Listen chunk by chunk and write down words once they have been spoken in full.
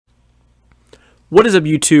What is up,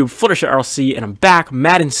 YouTube? Fluttershy RLC, and I'm back.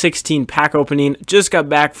 Madden 16 pack opening. Just got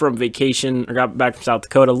back from vacation, or got back from South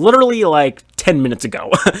Dakota, literally like 10 minutes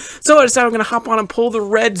ago. So I decided I'm going to hop on and pull the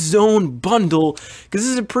Red Zone bundle, because this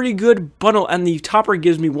is a pretty good bundle, and the topper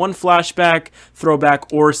gives me one flashback,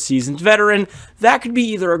 throwback, or seasoned veteran. That could be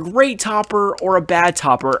either a great topper or a bad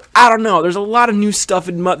topper. I don't know. There's a lot of new stuff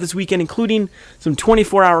in MUT this weekend, including some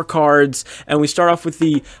 24-hour cards, and we start off with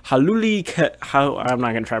the Haluli. I'm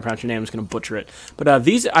not going to try to pronounce your name. I'm just going to butcher it. But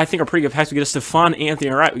these, I think, are pretty good packs. We get a Stephon Anthony.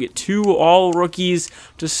 All right, we get 2 all rookies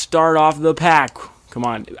to start off the pack. Come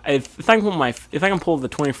on, if I can pull the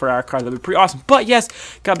 24-hour card, that'd be pretty awesome. But yes,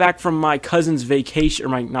 got back from my cousin's vacation,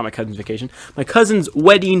 or not my cousin's vacation, my cousin's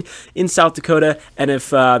wedding in South Dakota. And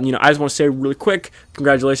if I just want to say really quick,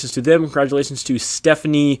 congratulations to them. Congratulations to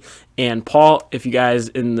Stephanie and Paul. If you guys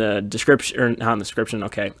in the description, or not in the description,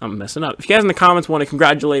 okay, I'm messing up. If you guys in the comments want to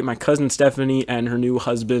congratulate my cousin Stephanie and her new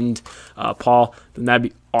husband Paul, then that'd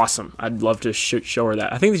be awesome. I'd love to show her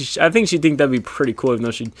that. I think she'd think that'd be pretty cool, even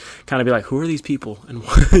though she'd kind of be like, "Who are these people?" And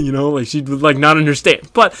like she'd like not understand.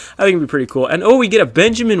 But I think it'd be pretty cool. And oh, we get a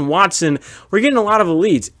Benjamin Watson. We're getting a lot of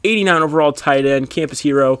elites. 89 overall tight end, campus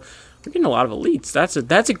hero. We're getting a lot of elites.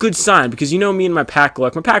 That's a good sign, because you know me and my pack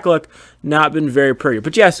luck. My pack luck not been very pretty.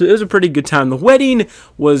 But yeah, so it was a pretty good time. The wedding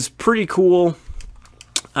was pretty cool.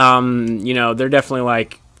 They're definitely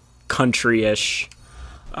like country-ish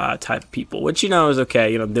type of people, which is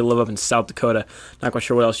okay. They live up in South Dakota. Not quite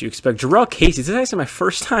sure what else you expect. Jarrell Casey. This is actually my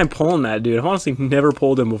first time pulling that dude. I've honestly never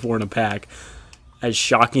pulled him before in a pack. As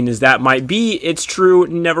shocking as that might be, it's true.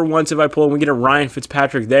 Never once have I pulled him. We get a Ryan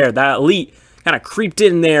Fitzpatrick there. That elite kind of creeped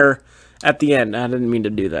in there at the end. I didn't mean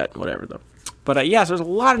to do that. Whatever, though. But, yeah, so there's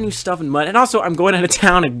a lot of new stuff in MUT. And also, I'm going out of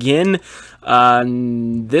town again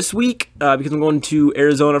this week because I'm going to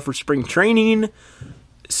Arizona for spring training.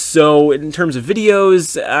 So, in terms of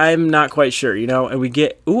videos, I'm not quite sure, And we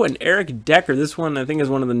get, an Eric Decker. This one, I think, is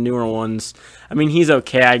one of the newer ones. I mean, he's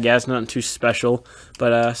okay, I guess. Nothing too special.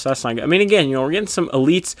 But, so that's not good. I mean, again, we're getting some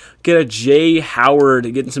elites. Get a Jay Howard,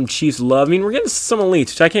 getting some Chiefs love. I mean, we're getting some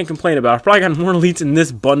elites, which I can't complain about. I've probably got more elites in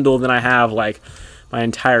this bundle than I have, like, my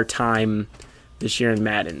entire time this year in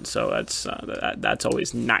Madden. So, that's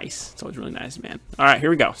always nice. It's always really nice, man. All right, here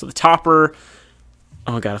we go. So, the topper.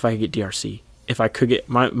 Oh, God, if I could get DRC. If I could get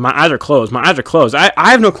my eyes are closed. My eyes are closed. I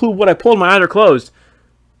have no clue what I pulled. My eyes are closed.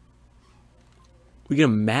 We get a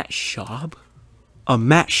Matt Schaub? A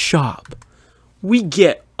Matt Schaub. We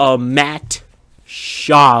get a Matt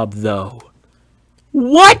Schaub, though.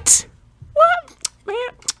 What? What? Man,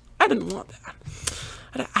 I didn't want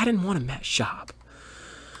that. I didn't want a Matt Schaub.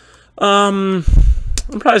 I'm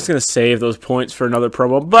probably just going to save those points for another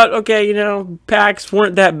promo. But, okay, packs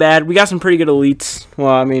weren't that bad. We got some pretty good elites.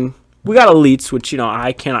 Well, I mean, we got elites, which,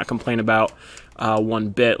 I cannot complain about one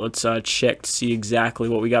bit. Let's check to see exactly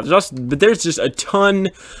what we got. But there's just a ton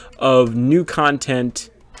of new content.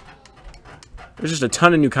 There's just a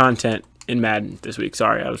ton of new content in Madden this week.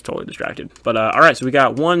 Sorry, I was totally distracted. But, all right, so we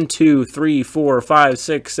got 1, 2, 3, 4, 5,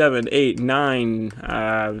 6, 7, 8, 9,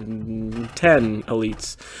 10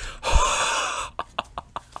 elites.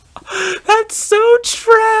 That's so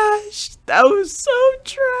trash. That was so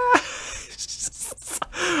trash.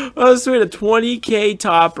 Oh, sweet, a 20K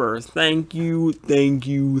topper. Thank you, thank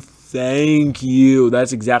you, thank you.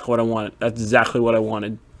 That's exactly what I wanted. That's exactly what I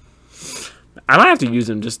wanted. I might have to use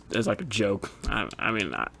them just as like a joke. I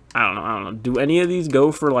mean, I don't know. Do any of these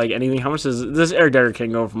go for like anything? How much does this Eric Decker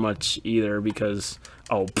can't go for much either because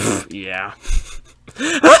yeah.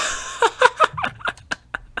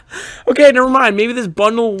 Okay, never mind. Maybe this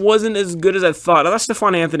bundle wasn't as good as I thought. Now, that's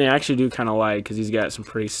Stephon Anthony I actually do kind of like because he's got some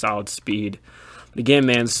pretty solid speed. But again,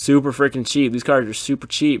 man, super freaking cheap. These cards are super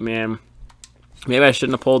cheap, man. Maybe I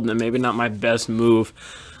shouldn't have pulled them. Maybe not my best move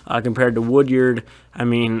compared to Woodyard. I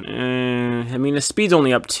mean, his speed's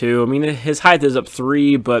only up 2. I mean, his height is up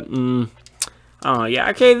 3, but oh yeah.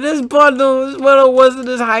 Okay, this bundle wasn't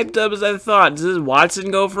as hyped up as I thought. Does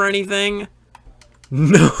Watson go for anything?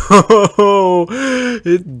 No,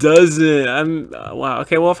 it doesn't. Wow.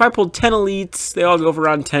 Okay, well, if I pulled 10 elites, they all go for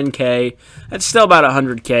around 10K. That's still about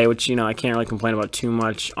 100K, which, I can't really complain about too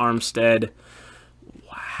much. Armstead.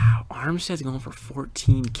 Wow, Armstead's going for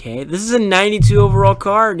 14K. This is a 92 overall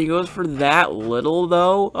card. He goes for that little,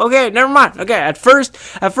 though. Okay, never mind. Okay, at first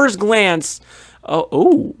glance,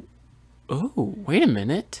 oh, wait a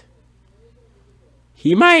minute.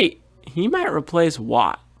 He might replace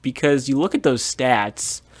Watt. Because you look at those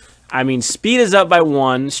stats, I mean, speed is up by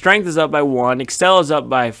 1, strength is up by 1, excel is up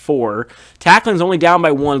by 4, tackling is only down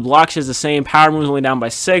by 1, blocks is the same, power move is only down by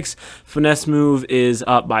 6, finesse move is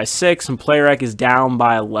up by 6, and play rec is down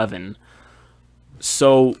by 11.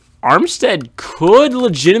 So Armstead could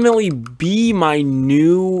legitimately be my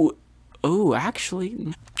new... Oh,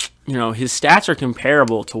 actually, you know, his stats are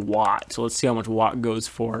comparable to Watt. So let's see how much Watt goes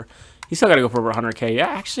for. He's still got to go for over 100K. Yeah,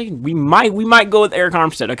 actually, we might go with Eric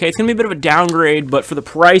Armstead. Okay, it's gonna be a bit of a downgrade, but for the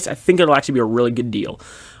price, I think it'll actually be a really good deal.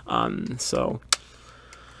 So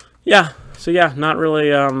yeah, not really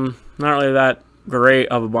that great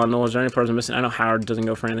of a bundle. Is there any players I'm missing? I know Howard doesn't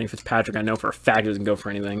go for anything. Fitzpatrick, I know for a fact doesn't go for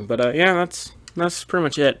anything. But yeah, that's pretty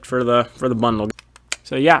much it for the bundle.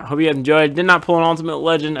 So yeah, hope you guys enjoyed. Did not pull an Ultimate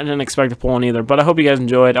Legend. I didn't expect to pull one either. But I hope you guys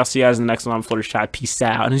enjoyed. I'll see you guys in the next one on Fluttershy. Peace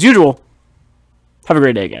out. And as usual, have a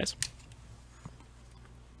great day, guys.